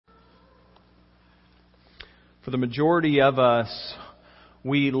For the majority of us,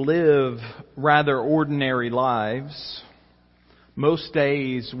 we live rather ordinary lives. Most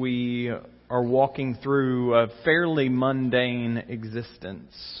days we are walking through a fairly mundane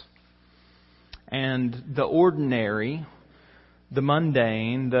existence. And the ordinary, the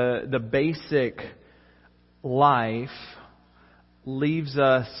mundane, the basic life leaves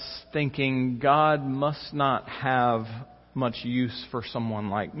us thinking God must not have much use for someone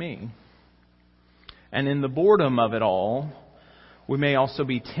like me. And in the boredom of it all, we may also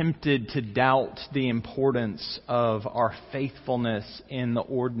be tempted to doubt the importance of our faithfulness in the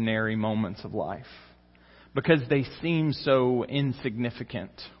ordinary moments of life because they seem so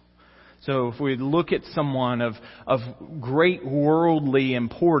insignificant. So if we look at someone of great worldly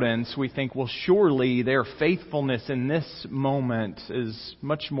importance, we think, well, surely their faithfulness in this moment is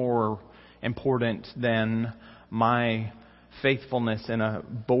much more important than my faithfulness in a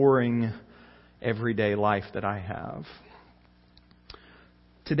boring everyday life that I have.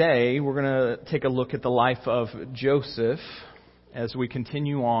 Today, we're going to take a look at the life of Joseph as we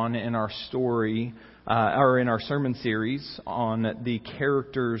continue on in our story, or in our sermon series on the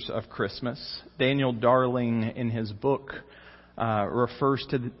characters of Christmas. Daniel Darling, in his book, refers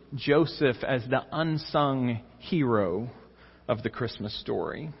to Joseph as the unsung hero of the Christmas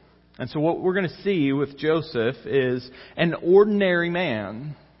story. And so what we're going to see with Joseph is an ordinary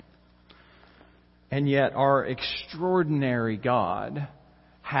man, and yet our extraordinary God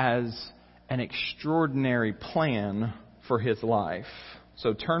has an extraordinary plan for his life.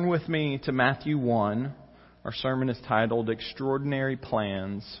 So turn with me to Matthew 1. Our sermon is titled Extraordinary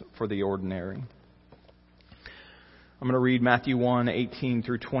Plans for the Ordinary. I'm going to read Matthew 1, 18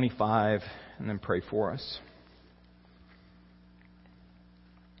 through 25, and then pray for us.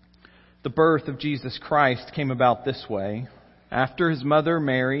 The birth of Jesus Christ came about this way. After his mother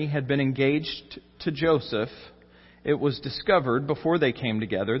Mary had been engaged to Joseph, it was discovered before they came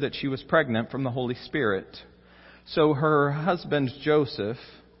together that she was pregnant from the Holy Spirit. So her husband Joseph,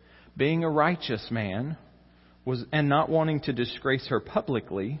 being a righteous man, and not wanting to disgrace her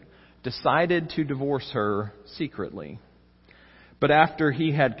publicly, decided to divorce her secretly. But after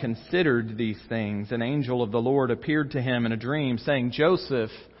he had considered these things, an angel of the Lord appeared to him in a dream, saying,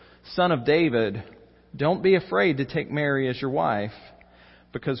 "Joseph, son of David, don't be afraid to take Mary as your wife,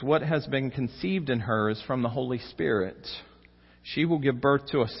 because what has been conceived in her is from the Holy Spirit. She will give birth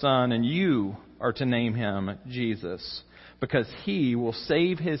to a son, and you are to name him Jesus, because he will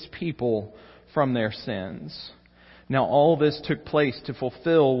save his people from their sins." Now all this took place to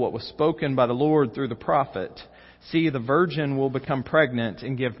fulfill what was spoken by the Lord through the prophet. "See, the virgin will become pregnant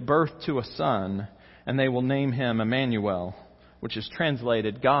and give birth to a son, and they will name him Emmanuel," which is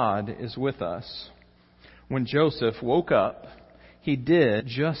translated, God is with us. When Joseph woke up, he did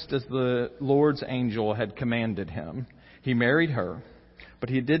just as the Lord's angel had commanded him. He married her, but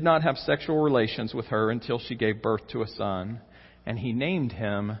he did not have sexual relations with her until she gave birth to a son, and he named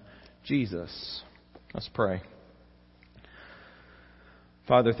him Jesus. Let's pray.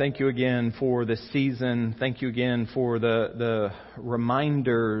 Father, thank you again for this season. Thank you again for the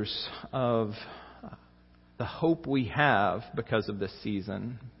reminders of the hope we have because of this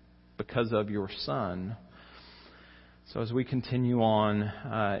season, because of your Son. So as we continue on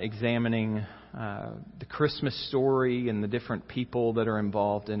examining the Christmas story and the different people that are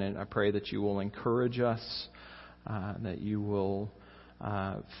involved in it, I pray that you will encourage us, that you will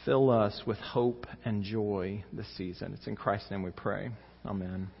fill us with hope and joy this season. It's in Christ's name we pray.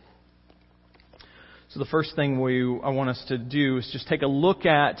 Amen. So the first thing I want us to do is just take a look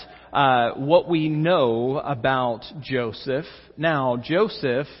at what we know about Joseph. Now,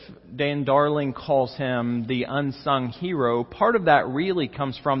 Joseph, Dan Darling calls him the unsung hero. Part of that really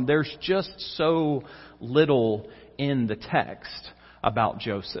comes from there's just so little in the text about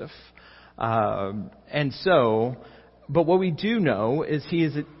Joseph. But what we do know is he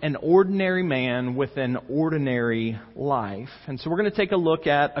is an ordinary man with an ordinary life. And so we're going to take a look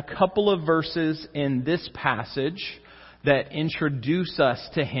at a couple of verses in this passage that introduce us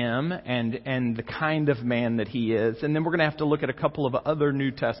to him and the kind of man that he is. And then we're going to have to look at a couple of other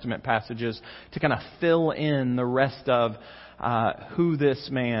New Testament passages to kind of fill in the rest of who this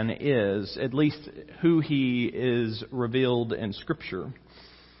man is, at least who he is revealed in Scripture.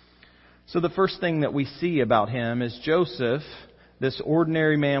 So the first thing that we see about him is Joseph, this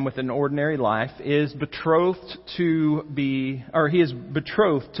ordinary man with an ordinary life, is betrothed to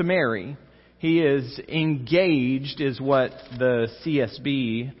Mary. He is engaged, is what the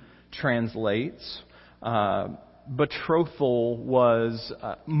CSB translates. Betrothal was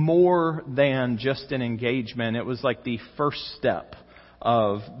more than just an engagement. It was like the first step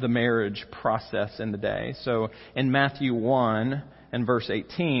of the marriage process in the day. So in Matthew 1 and verse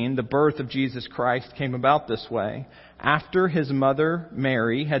 18, the birth of Jesus Christ came about this way. After his mother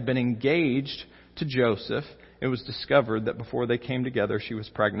Mary had been engaged to Joseph, it was discovered that before they came together, she was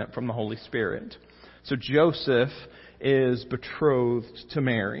pregnant from the Holy Spirit. So Joseph is betrothed to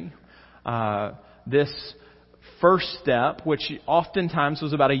Mary. This first step, which oftentimes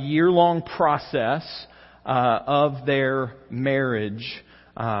was about a year-long process of their marriage.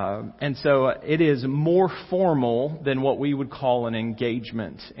 And so it is more formal than what we would call an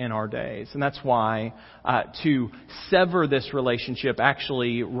engagement in our days. And that's why to sever this relationship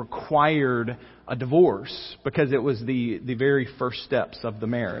actually required a divorce, because it was the very first steps of the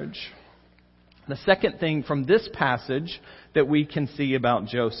marriage. The second thing from this passage that we can see about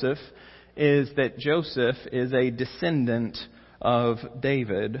Joseph is that Joseph is a descendant of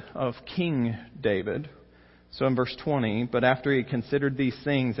David, of King David. So in verse 20, but after he considered these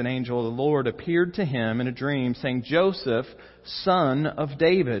things, an angel of the Lord appeared to him in a dream, saying, Joseph, son of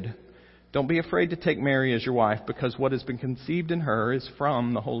David, don't be afraid to take Mary as your wife, because what has been conceived in her is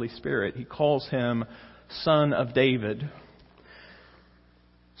from the Holy Spirit. He calls him son of David.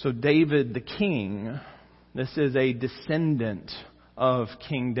 So David the king, this is a descendant of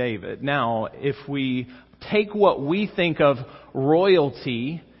King David. Now, if we take what we think of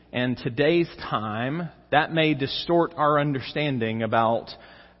royalty in today's time, that may distort our understanding about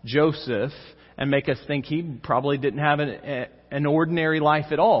Joseph and make us think he probably didn't have an ordinary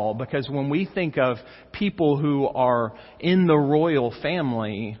life at all. Because when we think of people who are in the royal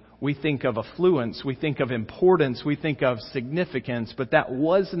family, we think of affluence, we think of importance, we think of significance, but that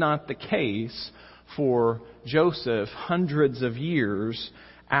was not the case for Joseph hundreds of years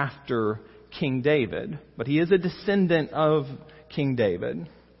after King David. But he is a descendant of King David.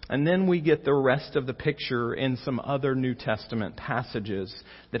 And then we get the rest of the picture in some other New Testament passages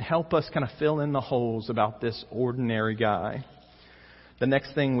that help us kind of fill in the holes about this ordinary guy. The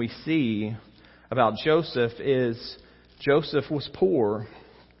next thing we see about Joseph is Joseph was poor.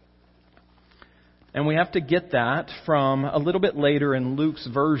 And we have to get that from a little bit later in Luke's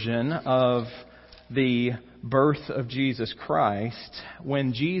version of the birth of Jesus Christ,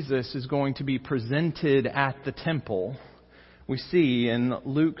 when Jesus is going to be presented at the temple. We see in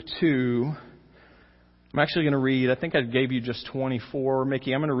Luke 2, I'm actually going to read, I think I gave you just 24.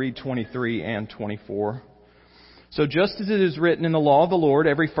 Mickey, I'm going to read 23 and 24. So just as it is written in the law of the Lord,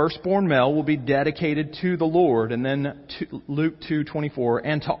 every firstborn male will be dedicated to the Lord. And then Luke 2:24,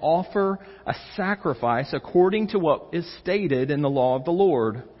 and to offer a sacrifice according to what is stated in the law of the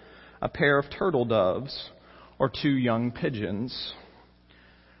Lord, a pair of turtle doves or 2 young pigeons.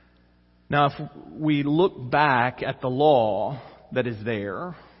 Now, if we look back at the law that is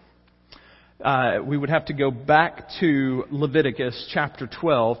there, we would have to go back to Leviticus chapter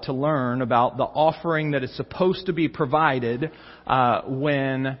 12 to learn about the offering that is supposed to be provided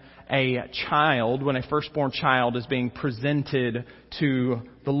when a firstborn child is being presented to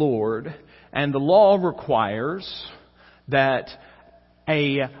the Lord. And the law requires that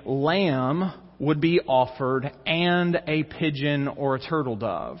a lamb would be offered and a pigeon or a turtle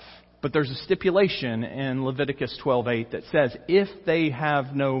dove. But there's a stipulation in Leviticus 12:8 that says if they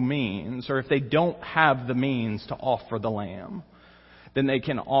have no means, or if they don't have the means to offer the lamb, then they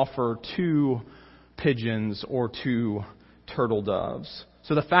can offer 2 pigeons or 2 turtle doves.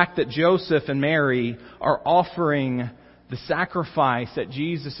 So the fact that Joseph and Mary are offering the sacrifice at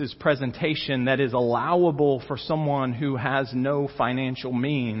Jesus' presentation that is allowable for someone who has no financial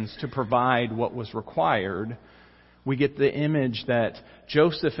means to provide what was required, we get the image that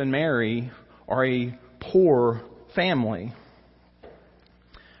Joseph and Mary are a poor family.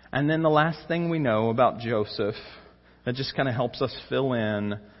 And then the last thing we know about Joseph that just kind of helps us fill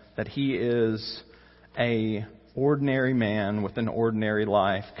in that he is a ordinary man with an ordinary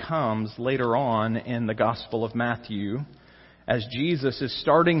life comes later on in the Gospel of Matthew, as Jesus is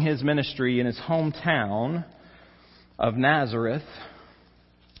starting his ministry in his hometown of Nazareth.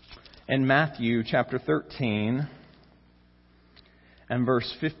 In Matthew chapter 13 and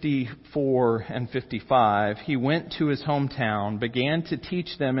verse 54 and 55, he went to his hometown, began to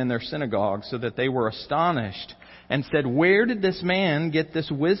teach them in their synagogue, so that they were astonished and said, "Where did this man get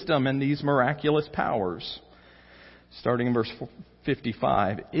this wisdom and these miraculous powers?" Starting in verse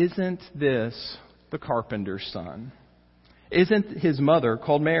 55, "Isn't this the carpenter's son? Isn't his mother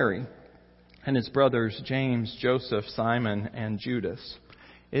called Mary? And his brothers James, Joseph, Simon, and Judas?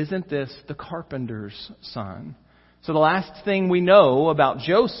 Isn't this the carpenter's son?" So the last thing we know about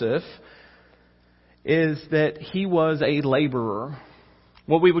Joseph is that he was a laborer,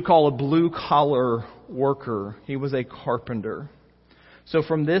 what we would call a blue-collar worker. He was a carpenter. So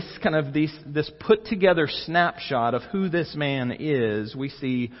from this this put together snapshot of who this man is, we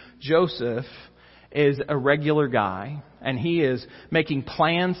see Joseph is a regular guy, and he is making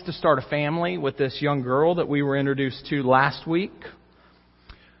plans to start a family with this young girl that we were introduced to last week.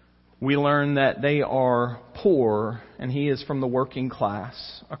 We learn that they are poor, and he is from the working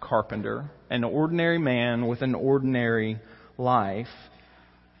class, a carpenter, an ordinary man with an ordinary life.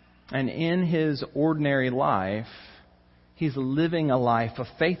 And in his ordinary life, he's living a life of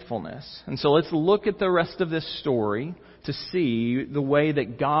faithfulness. And so let's look at the rest of this story to see the way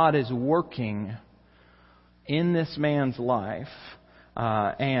that God is working in this man's life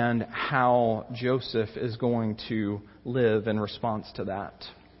and how Joseph is going to live in response to that.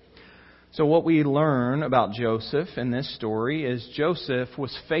 So what we learn about Joseph in this story is Joseph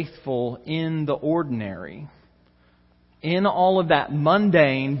was faithful in the ordinary. In all of that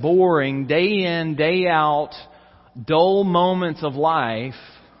mundane, boring, day in, day out, dull moments of life,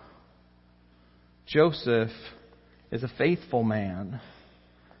 Joseph is a faithful man.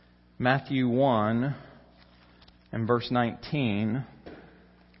 Matthew 1 and verse 19.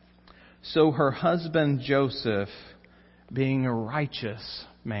 So her husband Joseph, being a righteous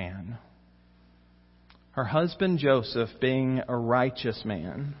man. Her husband Joseph being a righteous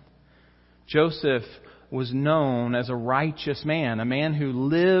man. Joseph was known as a righteous man, a man who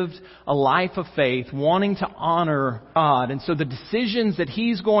lived a life of faith, wanting to honor God. And so the decisions that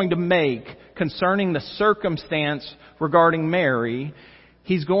he's going to make concerning the circumstance regarding Mary,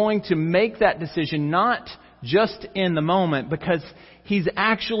 he's going to make that decision not just in the moment, because he's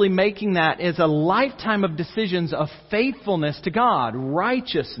actually making that as a lifetime of decisions of faithfulness to God,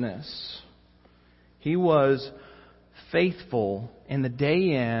 righteousness. He was faithful in the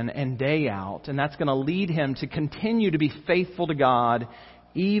day in and day out, and that's going to lead him to continue to be faithful to God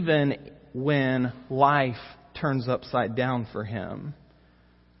even when life turns upside down for him.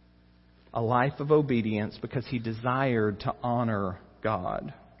 A life of obedience because he desired to honor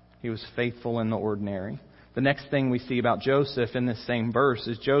God. He was faithful in the ordinary. The next thing we see about Joseph in this same verse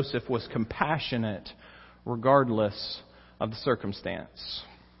is Joseph was compassionate regardless of the circumstance.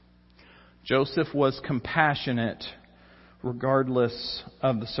 Joseph was compassionate regardless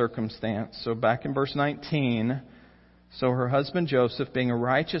of the circumstance. So back in verse 19, so her husband Joseph, being a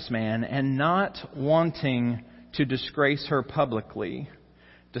righteous man and not wanting to disgrace her publicly,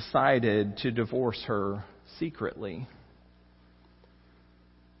 decided to divorce her secretly.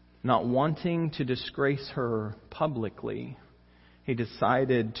 Not wanting to disgrace her publicly, he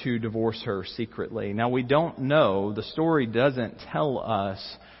decided to divorce her secretly. Now we don't know, the story doesn't tell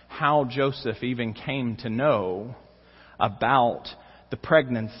us how Joseph even came to know about the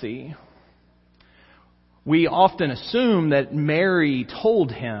pregnancy. We often assume that Mary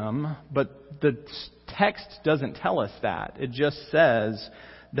told him, but the text doesn't tell us that. It just says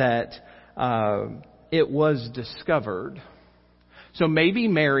that it was discovered. So maybe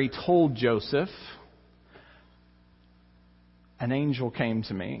Mary told Joseph, an angel came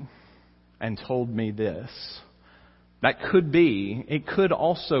to me and told me this. That could be. It could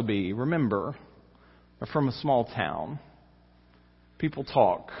also be, remember, we're from a small town. People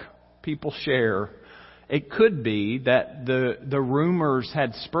talk. People share. It could be that the rumors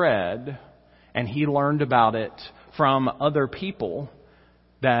had spread and he learned about it from other people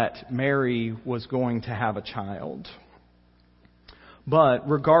that Mary was going to have a child. But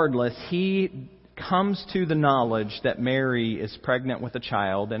regardless, he comes to the knowledge that Mary is pregnant with a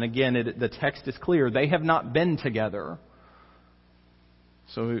child. And again, the text is clear. They have not been together.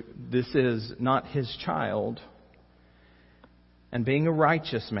 So this is not his child. And being a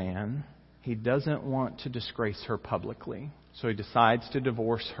righteous man, he doesn't want to disgrace her publicly. So he decides to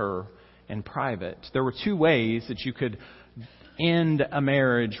divorce her in private. There were two ways that you could end a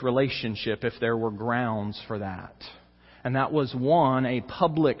marriage relationship if there were grounds for that. And that was one, a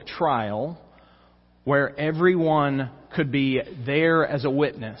public trial, where everyone could be there as a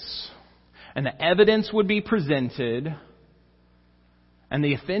witness. And the evidence would be presented, and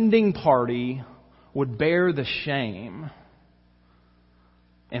the offending party would bear the shame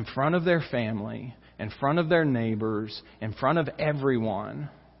in front of their family, in front of their neighbors, in front of everyone,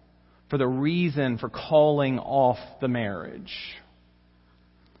 for the reason for calling off the marriage.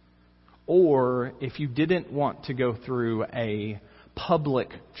 Or if you didn't want to go through a public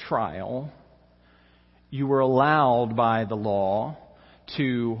trial, you were allowed by the law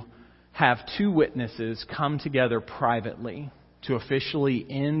to have two witnesses come together privately to officially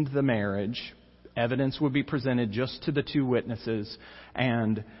end the marriage. Evidence would be presented just to the two witnesses,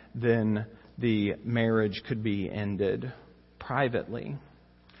 and then the marriage could be ended privately.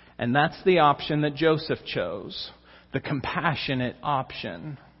 And that's the option that Joseph chose. the compassionate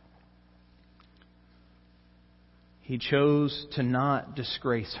option. He chose to not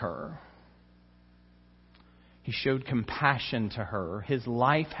disgrace her. He showed compassion to her. His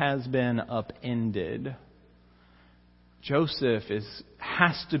life has been upended. Joseph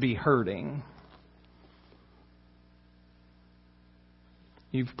has to be hurting.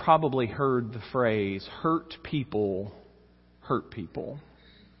 You've probably heard the phrase, hurt people hurt people.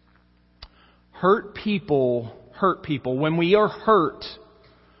 Hurt people hurt people. When we are hurt,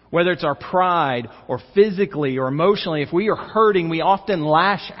 whether it's our pride or physically or emotionally, if we are hurting, we often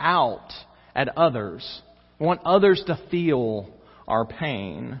lash out at others. We want others to feel our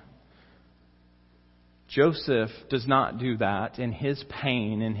pain. Joseph does not do that in his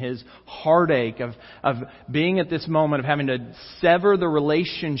pain, in his heartache of being at this moment of having to sever the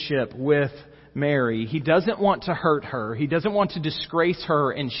relationship with Mary. He doesn't want to hurt her. He doesn't want to disgrace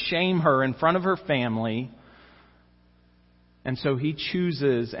her and shame her in front of her family. And so he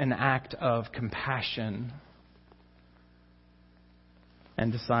chooses an act of compassion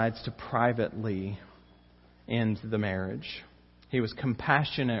and decides to privately end the marriage. He was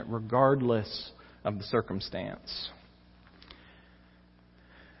compassionate regardless of the circumstance.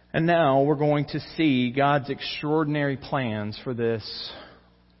 And now we're going to see God's extraordinary plans for this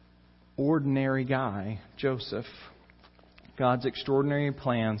ordinary guy, Joseph. God's extraordinary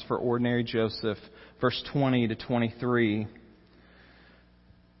plans for ordinary Joseph, verse 20 to 23.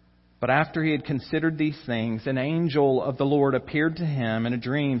 But after he had considered these things, an angel of the Lord appeared to him in a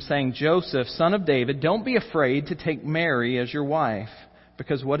dream, saying, Joseph, son of David, don't be afraid to take Mary as your wife,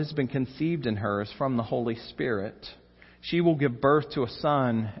 because what has been conceived in her is from the Holy Spirit. She will give birth to a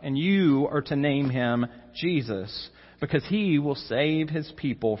son, and you are to name him Jesus, because he will save his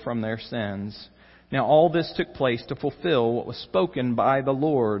people from their sins. Now all this took place to fulfill what was spoken by the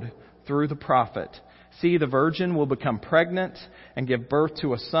Lord through the prophet. See, the virgin will become pregnant and give birth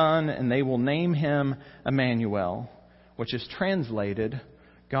to a son, and they will name him Emmanuel, which is translated,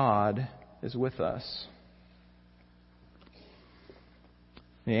 God is with us.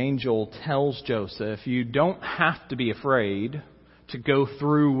 The angel tells Joseph, you don't have to be afraid to go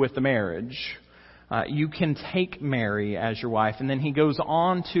through with the marriage. You can take Mary as your wife. And then he goes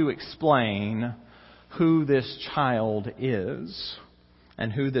on to explain who this child is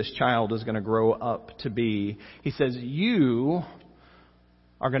and who this child is going to grow up to be. He says, you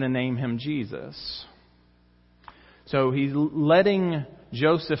are going to name him Jesus. So he's letting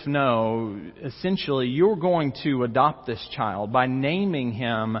Joseph know, essentially, you're going to adopt this child. By naming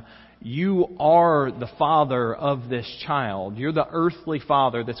him, you are the father of this child. You're the earthly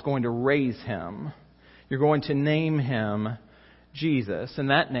father that's going to raise him. You're going to name him Jesus. And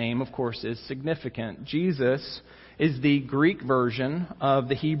that name, of course, is significant. Jesus is the Greek version of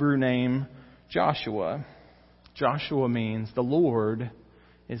the Hebrew name Joshua. Joshua means the Lord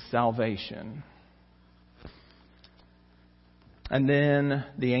is salvation. And then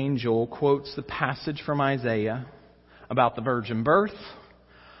the angel quotes the passage from Isaiah about the virgin birth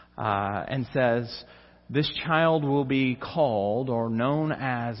and says, this child will be called or known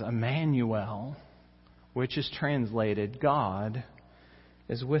as Emmanuel, which is translated, God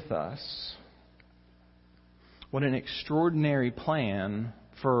is with us. What an extraordinary plan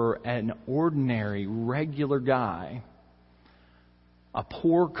for an ordinary, regular guy, a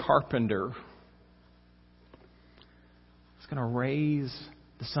poor carpenter. He's going to raise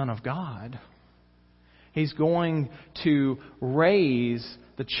the Son of God. He's going to raise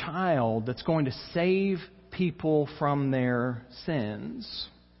the child that's going to save people from their sins.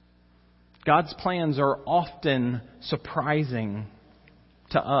 God's plans are often surprising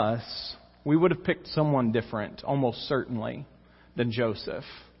to us. We would have picked someone different, almost certainly, than Joseph.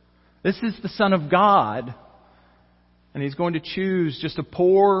 This is the Son of God. And He's going to choose just a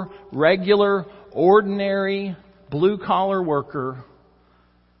poor, regular, ordinary, blue-collar worker,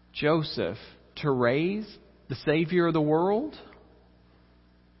 Joseph, to raise the Savior of the world.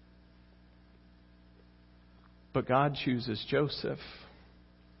 But God chooses Joseph.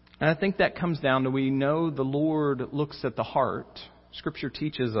 And I think that comes down to, we know the Lord looks at the heart. Scripture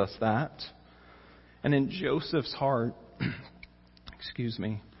teaches us that. And in Joseph's heart,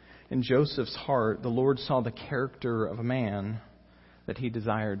 in Joseph's heart, the Lord saw the character of a man that He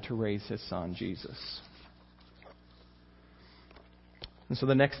desired to raise His son, Jesus. And so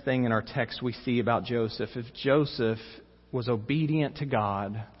the next thing in our text we see about Joseph is Joseph was obedient to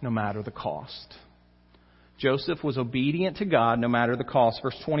God no matter the cost. Joseph was obedient to God no matter the cost.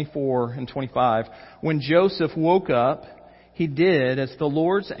 Verse 24 and 25. When Joseph woke up, he did as the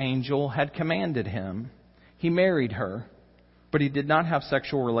Lord's angel had commanded him. He married her, But he did not have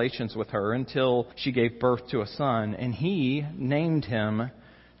sexual relations with her until she gave birth to a son, and he named him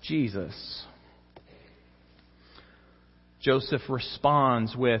Jesus. Joseph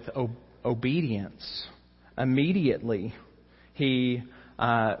responds with obedience. Immediately, he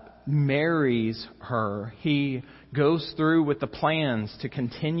marries her. He goes through with the plans to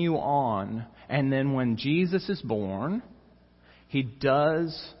continue on. And then when Jesus is born, he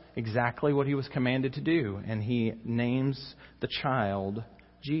does exactly what he was commanded to do. And he names the child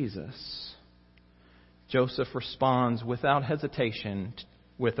Jesus. Joseph responds without hesitation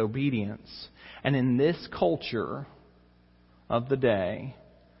with obedience. And in this culture of the day,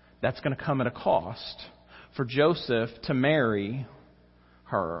 that's going to come at a cost. For Joseph to marry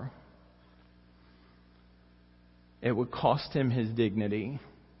her, it would cost him his dignity.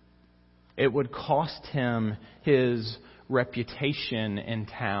 It would cost him his reputation in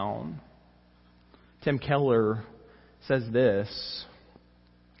town. Tim Keller says this: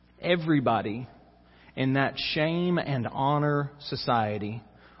 everybody in that shame and honor society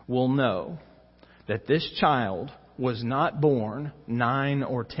will know that this child was not born 9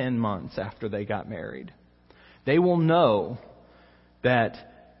 or 10 months after they got married. They will know that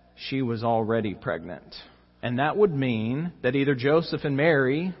she was already pregnant. And that would mean that either Joseph and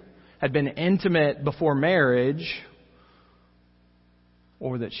Mary had been intimate before marriage,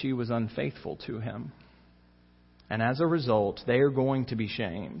 or that she was unfaithful to him. And as a result, they are going to be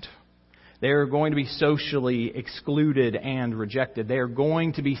shamed. They are going to be socially excluded and rejected. They are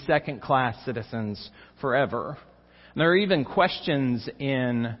going to be second-class citizens forever. And there are even questions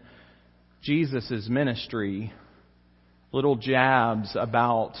in Jesus' ministry, little jabs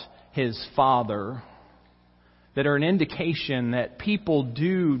about his father, that are an indication that people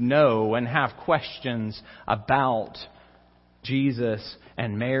do know and have questions about Jesus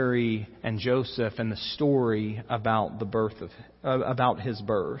and Mary and Joseph and the story about about his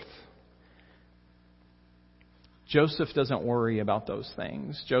birth. Joseph doesn't worry about those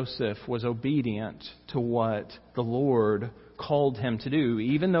things. Joseph was obedient to what the Lord called him to do,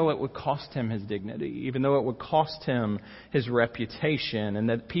 even though it would cost him his dignity, even though it would cost him his reputation, and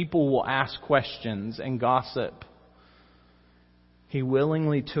that people will ask questions and gossip. He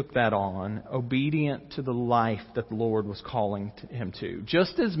willingly took that on, obedient to the life that the Lord was calling him to.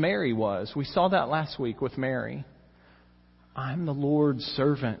 Just as Mary was. We saw that last week with Mary. I'm the Lord's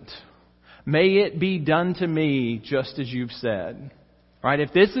servant. May it be done to me just as you've said. Right?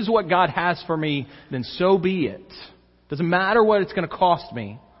 If this is what God has for me, then so be it. Doesn't matter what it's going to cost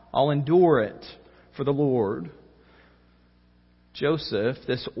me. I'll endure it for the Lord. Joseph,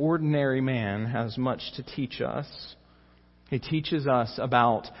 this ordinary man, has much to teach us. He teaches us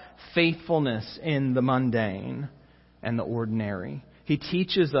about faithfulness in the mundane and the ordinary. He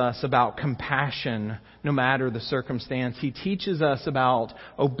teaches us about compassion no matter the circumstance. He teaches us about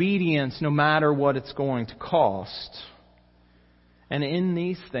obedience no matter what it's going to cost. And in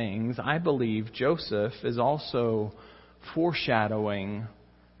these things, I believe Joseph is also foreshadowing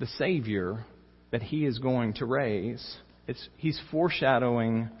the Savior that he is going to raise. He's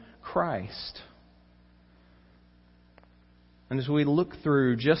foreshadowing Christ. And as we look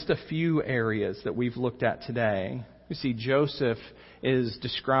through just a few areas that we've looked at today, we see Joseph is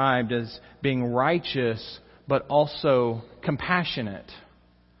described as being righteous but also compassionate.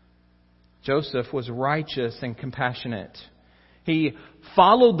 Joseph was righteous and compassionate. He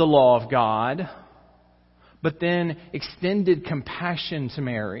followed the law of God, but then extended compassion to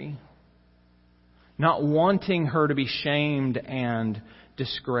Mary, not wanting her to be shamed and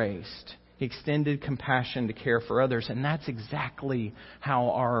disgraced. He extended compassion to care for others, and that's exactly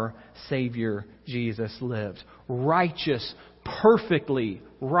how our Savior Jesus lived. Righteous, perfectly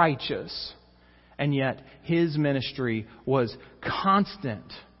righteous. And yet His ministry was constant,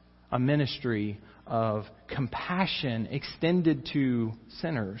 a ministry of compassion extended to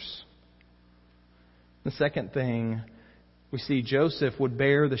sinners. The second thing, we see Joseph would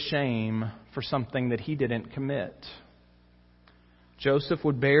bear the shame for something that he didn't commit. Joseph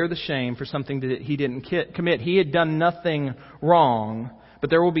would bear the shame for something that he didn't commit. He had done nothing wrong,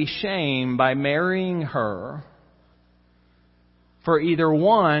 but there will be shame by marrying her for either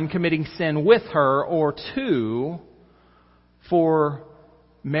one, committing sin with her, or two, for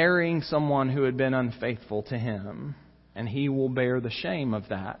marrying someone who had been unfaithful to him. And he will bear the shame of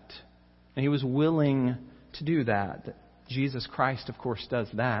that. And he was willing to do that. Jesus Christ, of course, does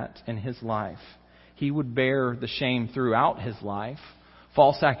that in His life. He would bear the shame throughout His life.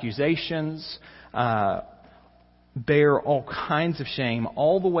 False accusations, bear all kinds of shame,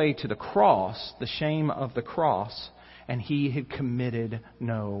 all the way to the cross, the shame of the cross, and He had committed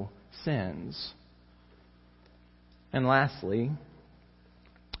no sins. And lastly,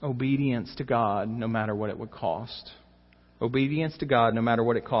 obedience to God no matter what it would cost. Obedience to God no matter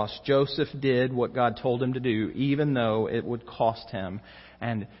what it costs. Joseph did what God told him to do, even though it would cost him.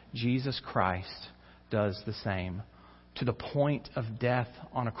 And Jesus Christ does the same. To the point of death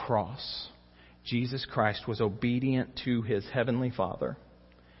on a cross, Jesus Christ was obedient to His Heavenly Father,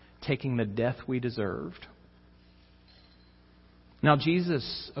 taking the death we deserved. Now,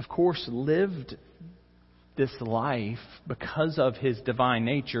 Jesus, of course, lived this life because of His divine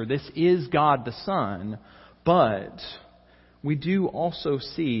nature. This is God the Son, but we do also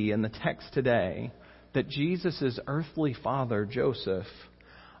see in the text today that Jesus' earthly father, Joseph,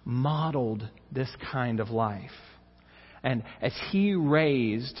 modeled this kind of life. And as he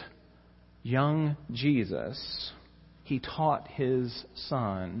raised young Jesus, he taught his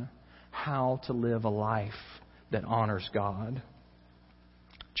son how to live a life that honors God.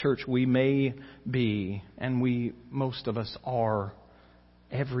 Church, we may be, and most of us are,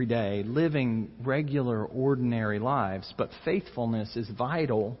 every day living regular, ordinary lives, but faithfulness is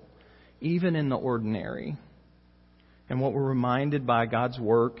vital even in the ordinary. And what we're reminded by God's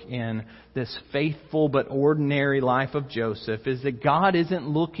work in this faithful but ordinary life of Joseph is that God isn't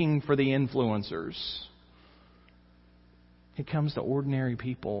looking for the influencers. He comes to ordinary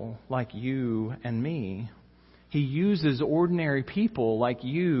people like you and me. He uses ordinary people like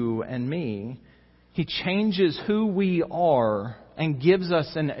you and me. He changes who we are and gives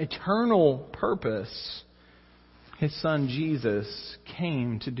us an eternal purpose. His Son Jesus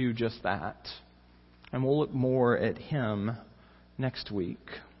came to do just that. And we'll look more at Him next week.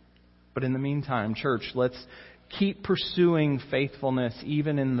 But in the meantime, church, let's keep pursuing faithfulness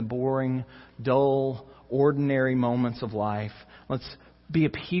even in the boring, dull, ordinary moments of life. Let's be a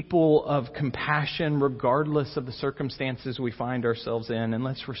people of compassion regardless of the circumstances we find ourselves in. And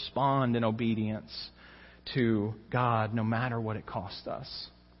let's respond in obedience to God no matter what it costs us.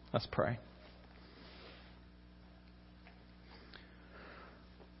 Let's pray.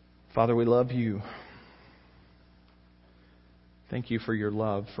 Father, we love You. Thank You for Your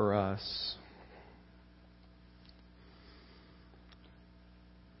love for us.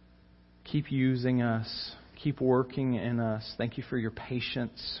 Keep using us. Keep working in us. Thank You for Your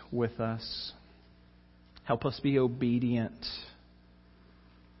patience with us. Help us be obedient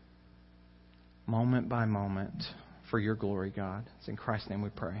moment by moment for Your glory, God. It's in Christ's name we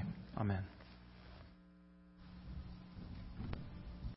pray. Amen.